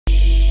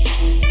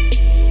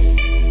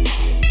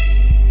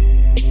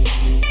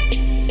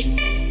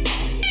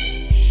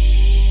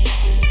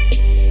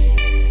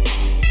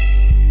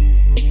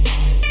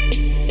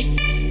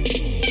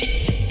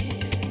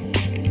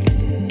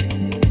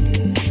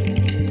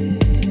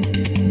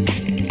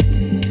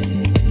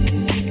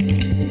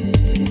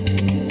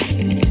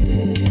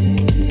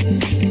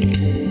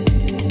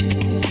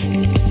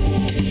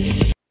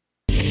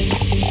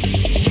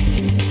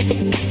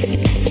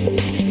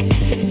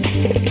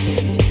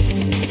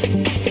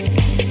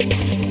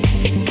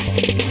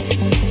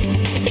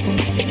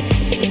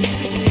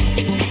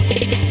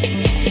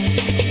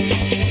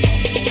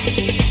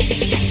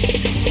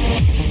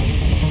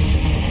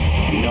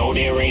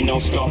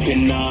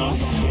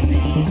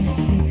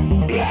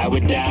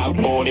without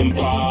boarding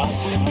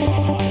pass.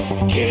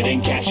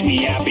 Couldn't catch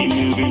me, I'd be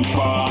moving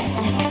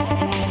fast.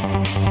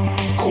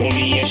 Call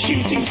me a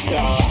shooting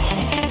star.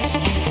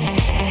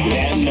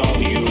 Let 'em know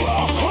who you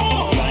are.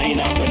 Flying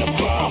up in a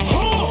bar.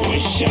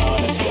 Wish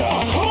on a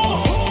star.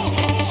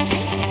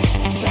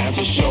 Time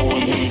to show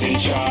 'em who's in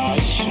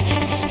charge.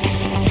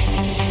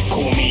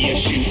 Call me a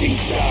shooting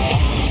star.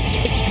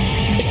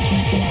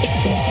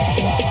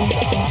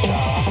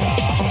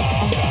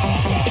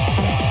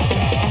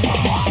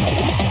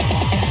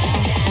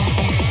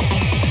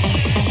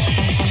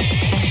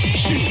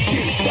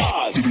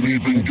 Didn't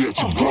even get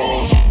to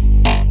cross.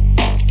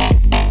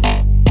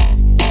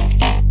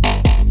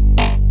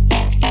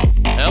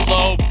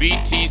 Hello,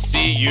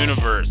 BTC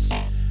Universe.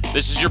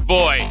 This is your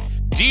boy,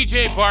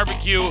 DJ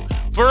Barbecue,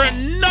 for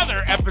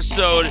another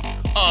episode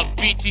of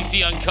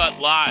BTC Uncut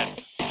Live,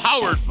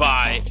 powered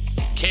by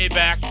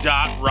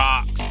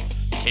KBAC.rocks,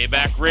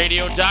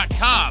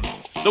 KBACradio.com,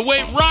 the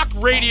way rock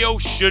radio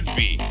should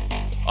be.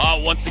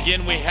 Once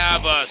again, we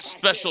have a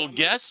special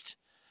guest,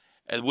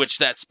 which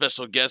that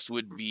special guest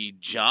would be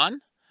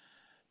John.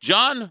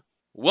 John,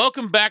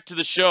 welcome back to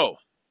the show.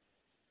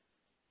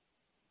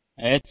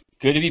 It's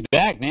good to be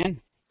back, man.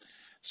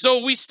 So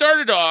we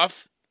started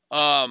off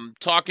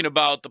talking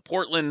about the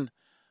Portland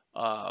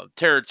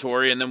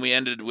territory, and then we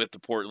ended with the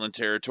Portland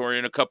territory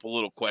and a couple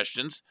little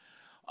questions.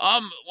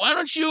 Why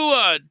don't you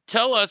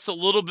tell us a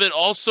little bit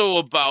also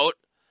about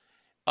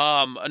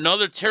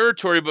another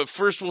territory, but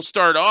first we'll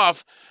start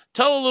off.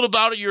 Tell a little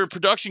about your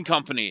production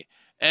company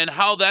and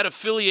how that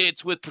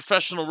affiliates with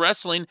professional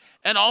wrestling,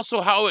 and also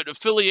how it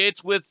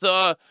affiliates with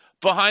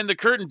Behind the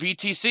Curtain,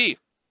 BTC.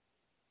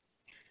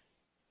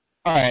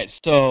 All right,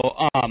 so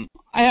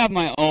I have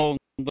my own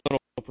little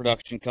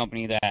production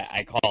company that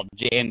I call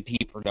JMP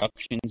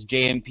Productions.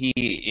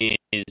 JMP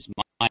is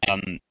my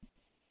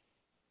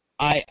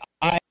I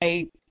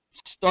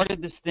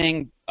started this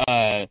thing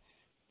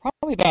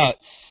probably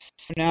about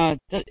now.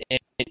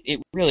 It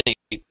really,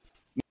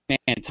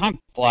 man, time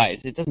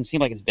flies. It doesn't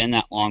seem like it's been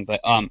that long, but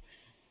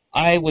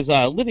I was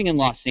living in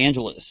Los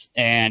Angeles,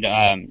 and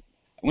I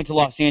went to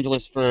Los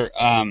Angeles for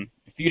a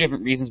few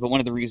different reasons, but one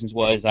of the reasons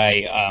was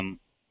I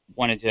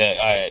wanted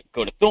to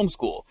go to film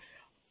school.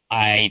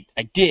 I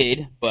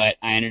did, but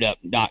I ended up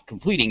not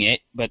completing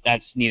it, but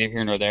that's neither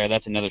here nor there.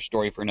 That's another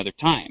story for another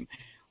time.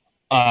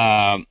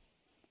 But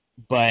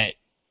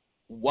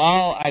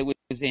while I was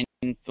in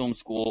film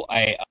school,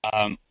 I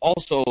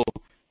also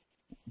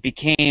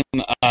became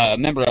a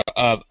member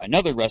of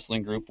another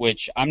wrestling group,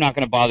 which I'm not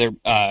going to bother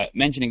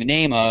mentioning the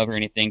name of or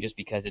anything, just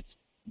because it's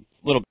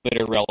a little bit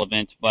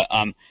irrelevant. But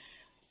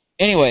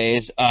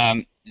anyways,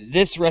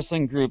 this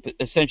wrestling group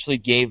essentially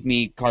gave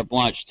me carte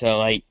blanche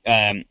to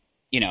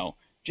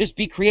just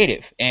be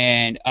creative.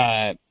 And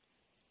I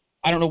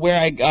don't know where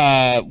I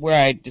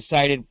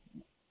decided,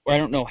 or I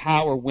don't know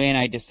how or when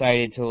I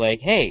decided to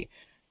hey,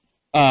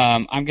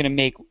 I'm gonna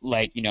make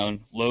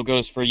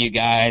logos for you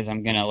guys.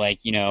 I'm gonna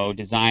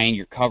design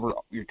your cover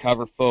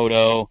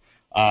photo,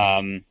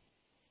 and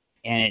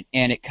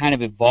it kind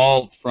of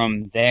evolved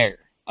from there.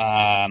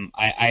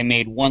 I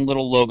made one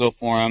little logo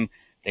for them.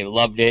 They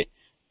loved it.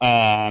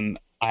 Then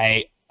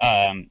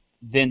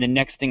the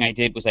next thing I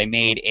did was I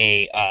made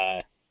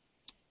a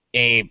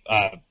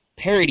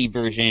parody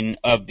version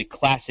of the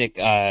classic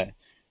Joe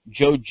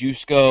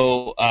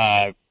Jusko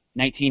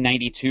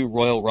 1992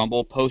 Royal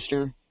Rumble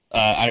poster.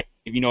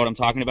 If you know what I'm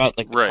talking about,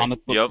 like the right.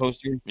 comic book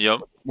poster,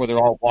 Yep. where they're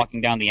all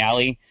walking down the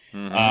alley.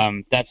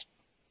 Mm-hmm. That's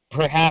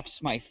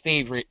perhaps my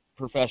favorite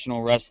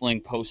professional wrestling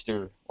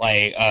poster,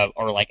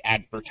 or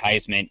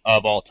advertisement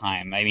of all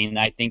time. I mean,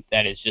 I think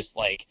that is just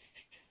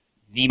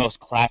the most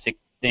classic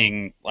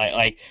thing.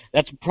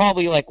 That's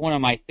probably one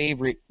of my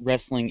favorite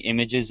wrestling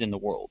images in the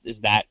world. Is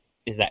that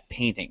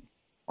painting,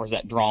 or is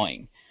that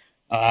drawing?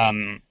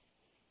 So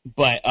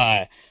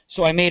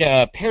I made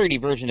a parody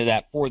version of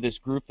that for this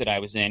group that I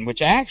was in,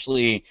 which I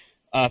actually,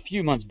 a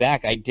few months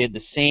back, I did the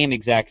same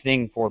exact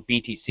thing for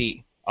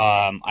BTC.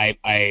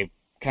 I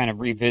kind of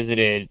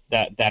revisited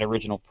that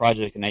original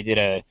project, and I did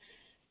a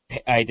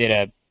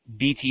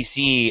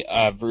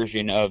BTC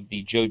version of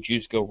the Joe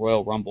Jusko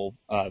Royal Rumble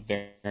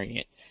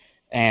variant.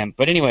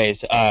 But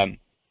anyways,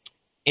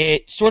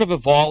 it sort of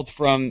evolved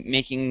from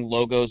making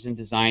logos and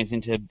designs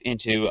into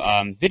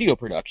video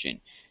production.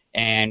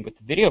 And with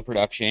the video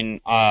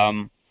production,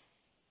 I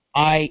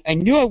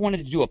knew I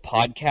wanted to do a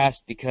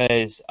podcast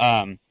because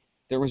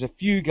there was a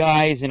few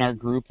guys in our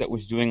group that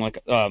was doing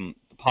the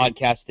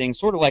podcast thing,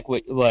 sort of like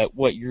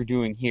what you're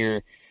doing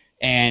here,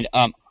 and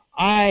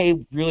I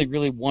really,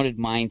 really wanted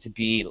mine to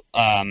be.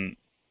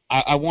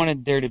 I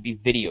wanted there to be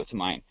video to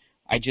mine.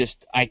 I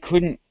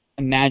couldn't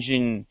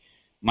imagine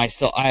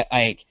myself.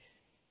 I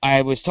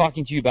was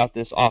talking to you about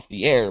this off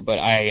the air, but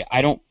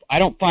I don't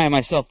find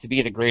myself to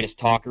be the greatest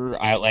talker.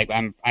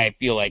 I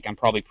feel like I'm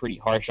probably pretty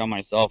harsh on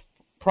myself,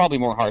 probably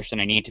more harsh than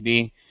I need to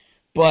be.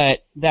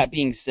 But that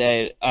being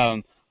said,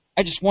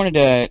 I just wanted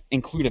to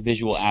include a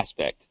visual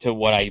aspect to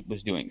what I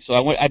was doing. So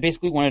I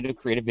basically wanted to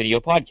create a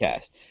video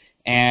podcast.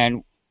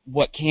 And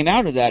what came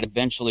out of that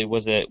eventually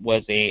was a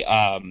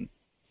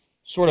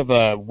sort of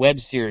a web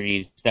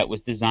series that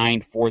was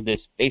designed for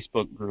this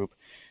Facebook group,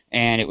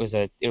 and it was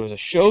a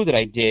show that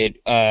I did,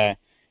 and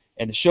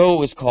the show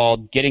was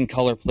called Getting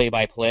Color Play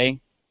by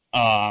Play.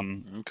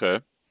 Um,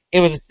 Okay. it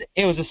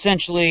was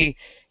essentially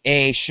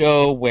a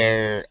show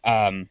where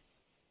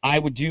I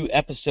would do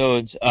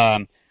episodes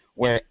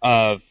where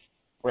of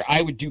where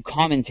I would do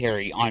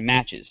commentary on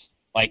matches.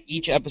 Like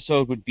each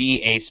episode would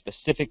be a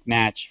specific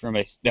match from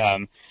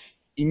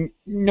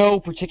no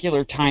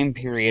particular time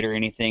period or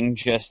anything,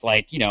 just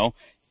like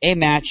a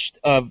match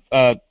of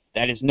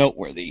that is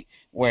noteworthy.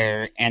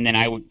 And then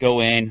I would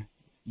go in,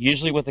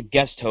 usually with a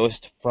guest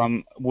host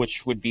from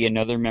which would be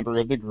another member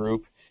of the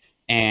group,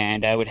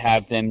 and I would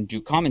have them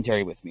do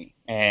commentary with me.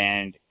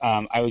 And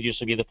I would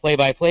usually be the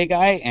play-by-play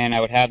guy, and I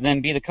would have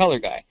them be the color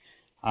guy.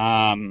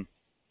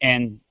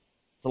 And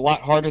it's a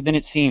lot harder than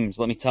it seems,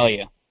 let me tell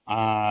you.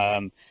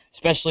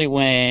 Especially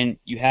when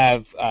you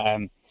have,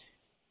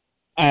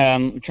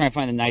 I'm trying to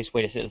find a nice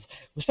way to say this,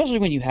 especially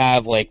when you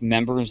have like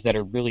members that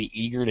are really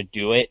eager to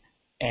do it,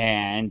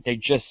 and they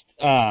just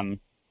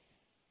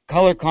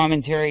color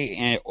commentary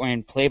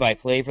and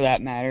play-by-play for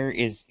that matter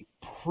is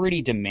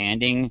pretty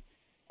demanding.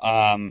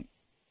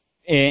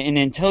 And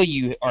until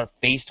you are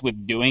faced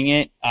with doing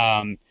it,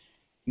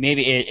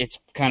 maybe it's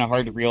kind of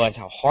hard to realize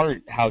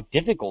how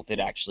difficult it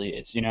actually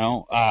is.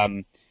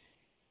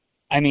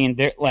 I mean,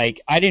 there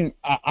like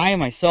I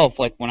myself,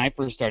 like when I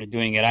first started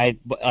doing it,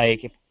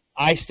 if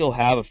I still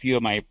have a few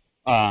of my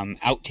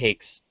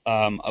outtakes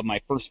of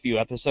my first few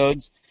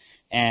episodes,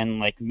 and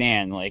like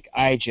man, like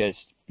I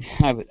just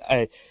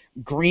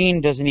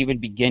green doesn't even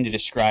begin to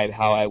describe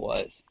how I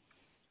was.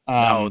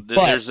 Now,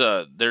 But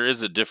there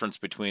is a difference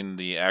between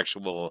the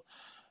actual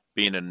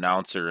being an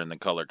announcer and the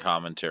color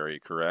commentary,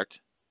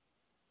 correct?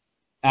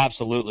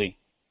 absolutely.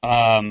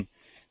 Um,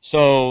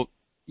 so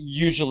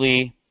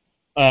usually,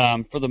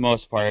 for the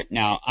most part,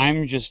 now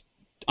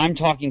I'm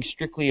talking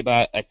strictly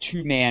about a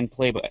two-man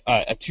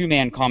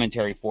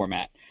commentary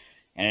format.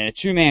 And in a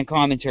two-man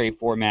commentary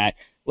format,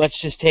 let's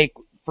just take,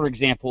 for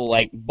example,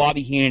 like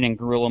Bobby Heenan and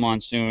Gorilla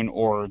Monsoon,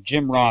 or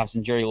Jim Ross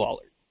and Jerry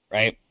Lawler,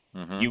 right?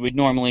 Mm-hmm. You would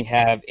normally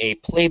have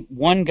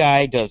one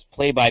guy does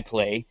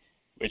play-by-play,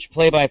 which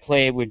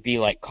play-by-play would be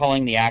like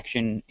calling the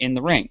action in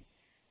the ring.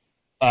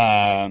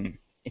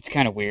 It's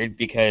kind of weird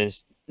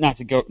because not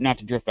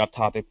to drift off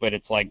topic, but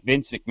it's like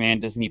Vince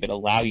McMahon doesn't even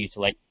allow you to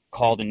like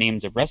call the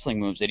names of wrestling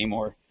moves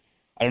anymore.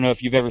 I don't know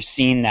if you've ever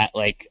seen that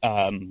like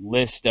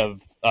list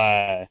of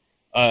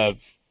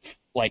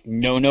like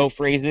no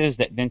phrases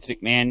that Vince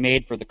McMahon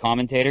made for the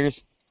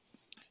commentators.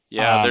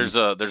 Yeah, Um, there's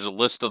a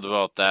list of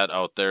about that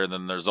out there.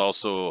 Then there's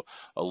also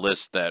a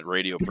list that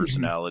radio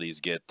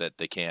personalities get that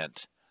they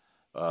can't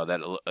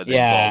that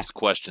yeah, involves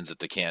questions that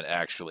they can't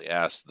actually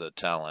ask the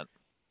talent.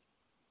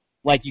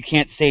 like you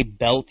can't say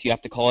belt, you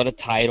have to call it a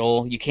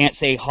title. You can't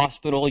say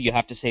hospital, you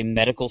have to say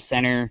medical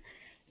center.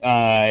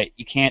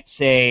 You can't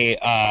say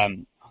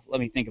let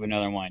me think of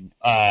another one.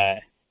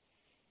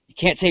 You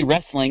can't say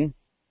wrestling,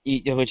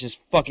 which is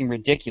fucking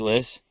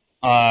ridiculous.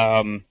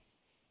 Um,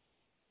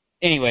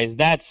 anyways,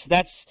 that's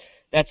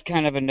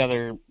kind of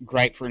another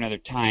gripe for another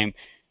time.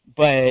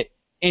 But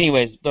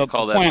anyways, I the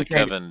call that point the I'm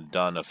trying to Kevin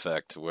Dunn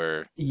effect,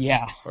 where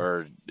yeah,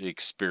 or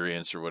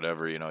experience or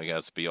whatever. He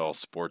has to be all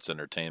sports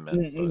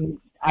entertainment. But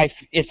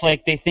it's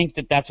like they think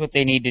that that's what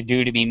they need to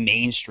do to be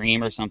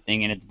mainstream or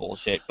something, and it's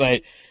bullshit.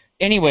 But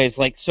anyways,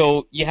 like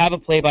so you have a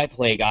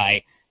play-by-play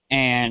guy,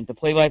 and the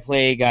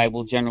play-by-play guy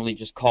will generally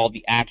just call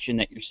the action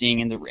that you're seeing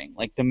in the ring,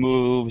 like the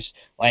moves,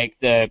 like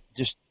the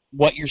just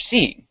what you're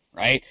seeing,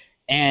 right?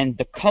 And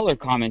the color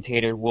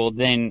commentator will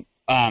then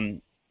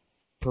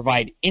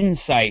provide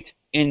insight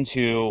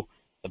into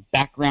the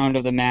background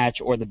of the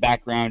match or the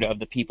background of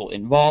the people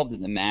involved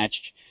in the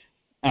match,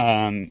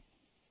 um,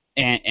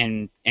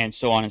 and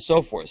so on and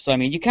so forth. So I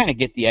mean, you kind of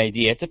get the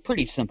idea. It's a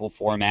pretty simple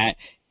format.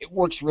 It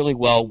works really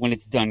well when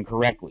it's done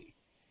correctly.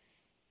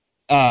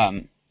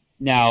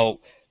 Now,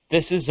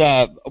 this is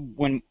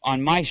when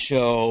on my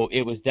show,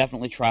 it was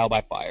definitely trial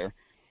by fire,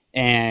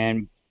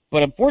 and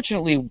but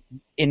unfortunately,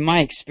 in my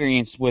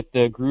experience with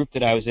the group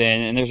that I was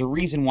in, and there's a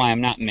reason why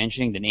I'm not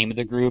mentioning the name of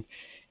the group,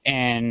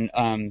 and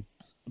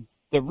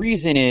the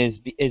reason is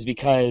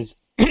because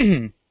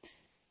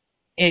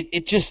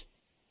it just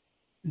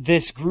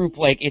this group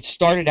like it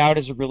started out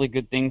as a really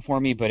good thing for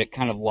me, but it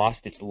kind of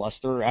lost its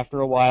luster after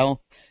a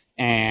while,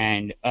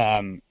 and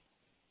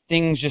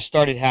things just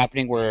started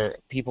happening where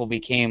people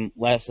became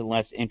less and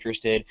less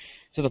interested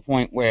to the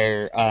point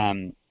where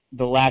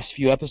the last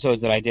few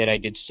episodes that I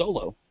did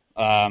solo,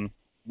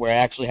 where I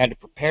actually had to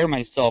prepare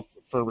myself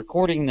for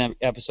recording the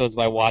episodes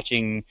by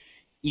watching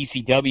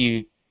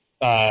ECW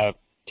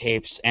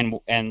tapes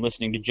and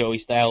listening to Joey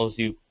Styles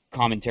do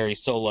commentary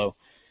solo,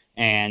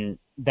 and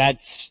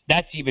that's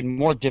even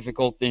more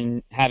difficult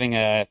than having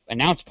a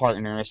announce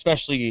partner,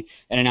 especially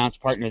an announce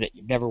partner that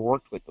you've never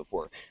worked with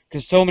before.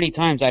 Because so many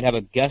times I'd have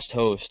a guest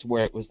host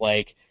where it was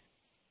like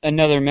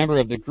another member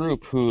of the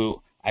group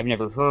who I've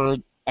never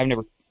heard, I've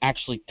never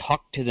actually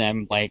talked to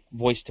them like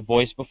voice to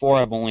voice before.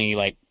 I've only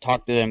like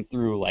talked to them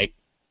through like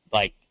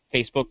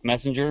Facebook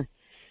Messenger,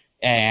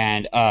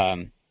 and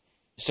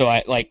so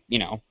I like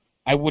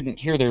I wouldn't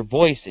hear their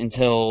voice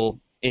until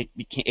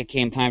it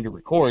came time to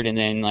record, and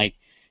then like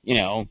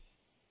you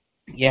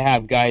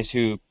have guys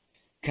who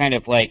kind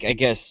of like, I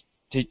guess,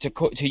 to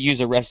use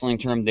a wrestling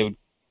term, they would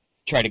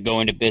try to go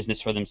into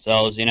business for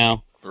themselves,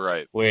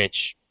 Right.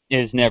 which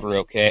is never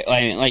okay.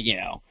 I mean, like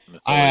It's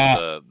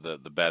always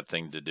the bad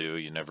thing to do.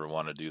 You never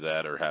want to do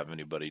that or have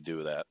anybody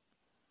do that.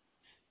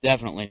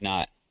 definitely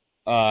not.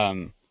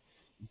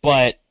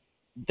 But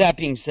that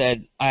being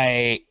said,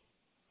 I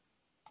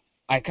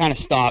kind of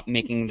stopped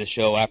making the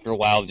show after a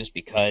while just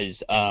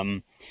because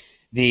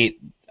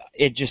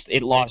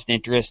it lost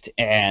interest,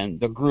 and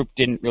the group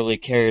didn't really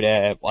care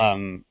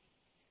to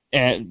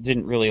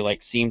didn't really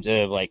like seem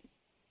to like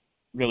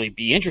really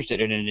be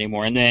interested in it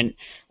anymore. And then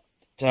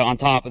on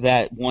top of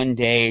that, one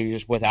day,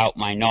 just without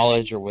my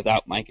knowledge or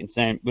without my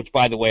consent, which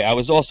by the way, I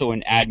was also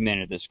an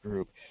admin of this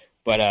group,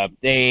 but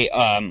they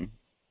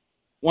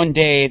one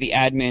day the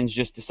admins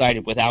just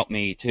decided without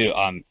me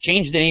to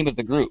change the name of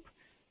the group,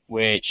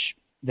 which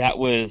that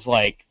was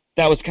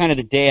kind of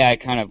the day I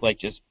kind of like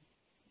just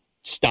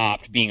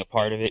stopped being a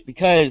part of it,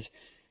 because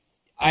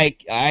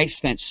I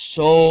spent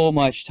so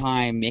much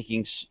time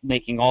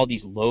making all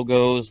these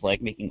logos,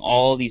 like making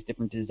all these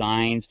different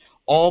designs,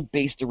 all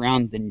based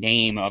around the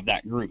name of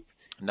that group.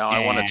 Now,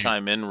 I want to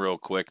chime in real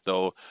quick,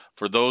 though.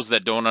 For those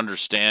that don't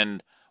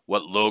understand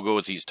what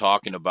logos he's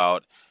talking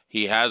about,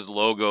 he has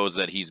logos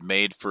that he's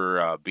made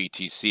for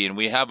BTC, and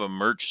we have a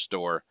merch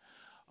store.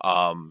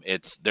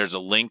 There's a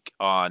link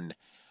on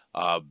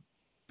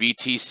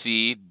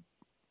BTC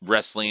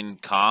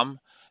Wrestling.com.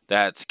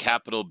 That's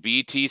capital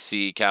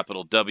BTC,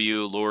 capital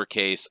W,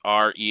 lowercase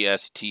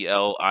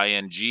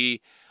RESTLING,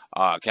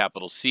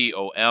 capital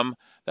COM.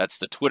 That's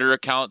the Twitter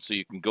account, so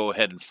you can go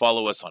ahead and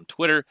follow us on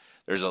Twitter.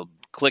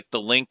 Click the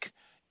link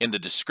in the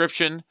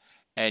description,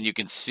 and you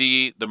can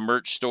see the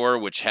merch store,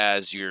 which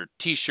has your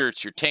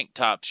t-shirts, your tank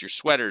tops, your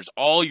sweaters,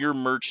 all your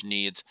merch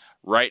needs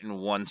right in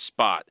one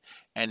spot.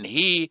 And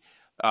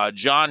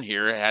John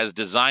here, has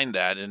designed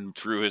that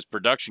through his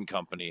production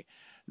company.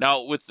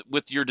 Now,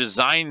 with your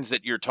designs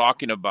that you're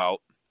talking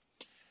about,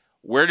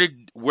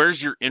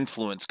 where's your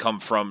influence come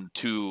from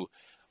to,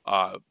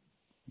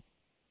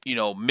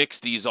 mix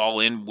these all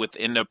in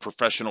within the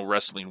professional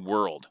wrestling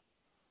world?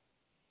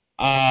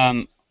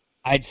 I'd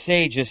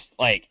say just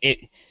like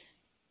it.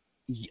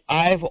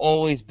 I've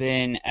always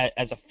been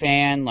as a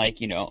fan,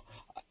 like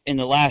in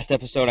the last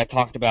episode I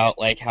talked about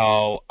like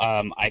how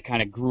I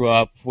kind of grew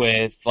up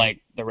with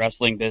like the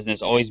wrestling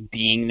business always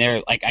being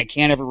there. Like I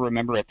can't ever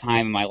remember a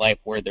time in my life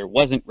where there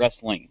wasn't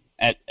wrestling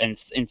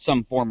in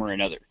some form or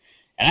another.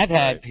 And I've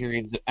had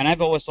periods, and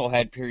I've also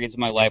had periods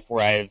in my life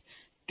where I've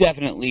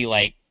definitely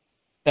like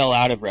fell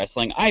out of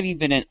wrestling. I've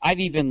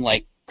even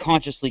like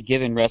consciously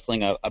given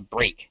wrestling a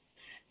break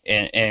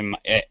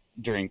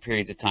during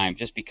periods of time,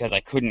 just because I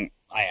couldn't.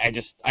 I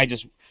just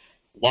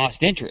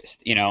lost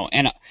interest,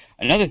 And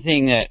another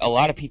thing that a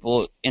lot of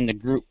people in the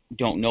group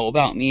don't know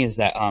about me is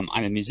that I'm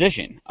a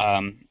musician.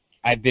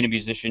 I've been a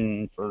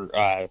musician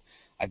I've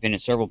been in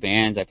several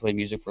bands. I played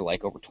music for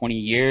like over 20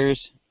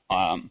 years.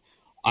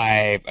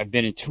 I've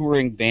been in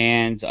touring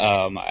bands.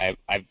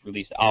 I've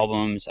released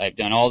albums. I've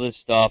done all this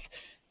stuff,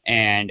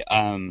 and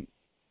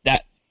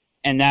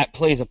that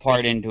plays a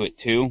part into it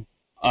too.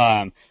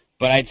 But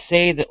I'd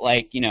say that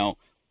like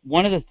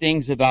one of the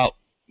things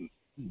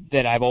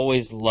that I've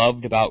always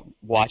loved about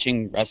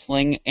watching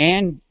wrestling,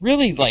 and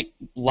really like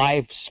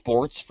live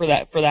sports for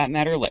that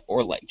matter,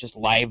 or just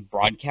live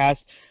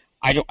broadcasts.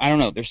 I don't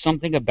know. There's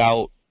something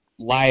about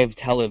live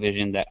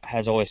television that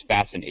has always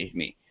fascinated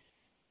me.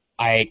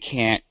 I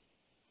can't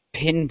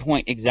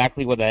pinpoint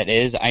exactly what that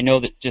is. I know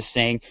that just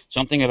saying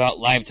something about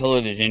live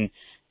television,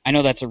 I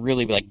know that's a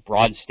really like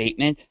broad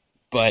statement,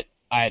 but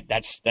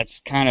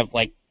that's kind of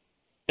like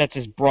that's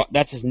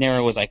as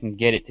narrow as I can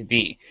get it to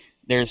be.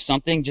 There's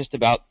something just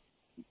about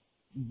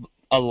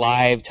a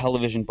live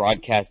television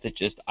broadcast that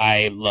just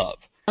I love.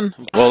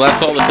 Well,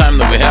 that's all the time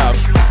that we have.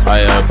 I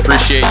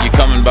appreciate you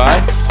coming by,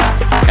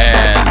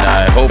 and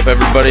I hope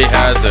everybody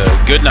has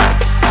a good night.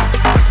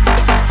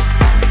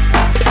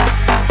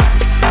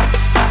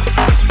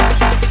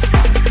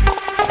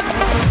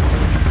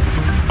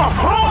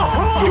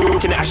 You're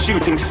looking at a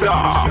shooting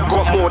star.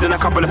 Got more than a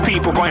couple of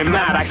people going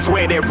mad, I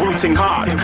swear they're rooting hard.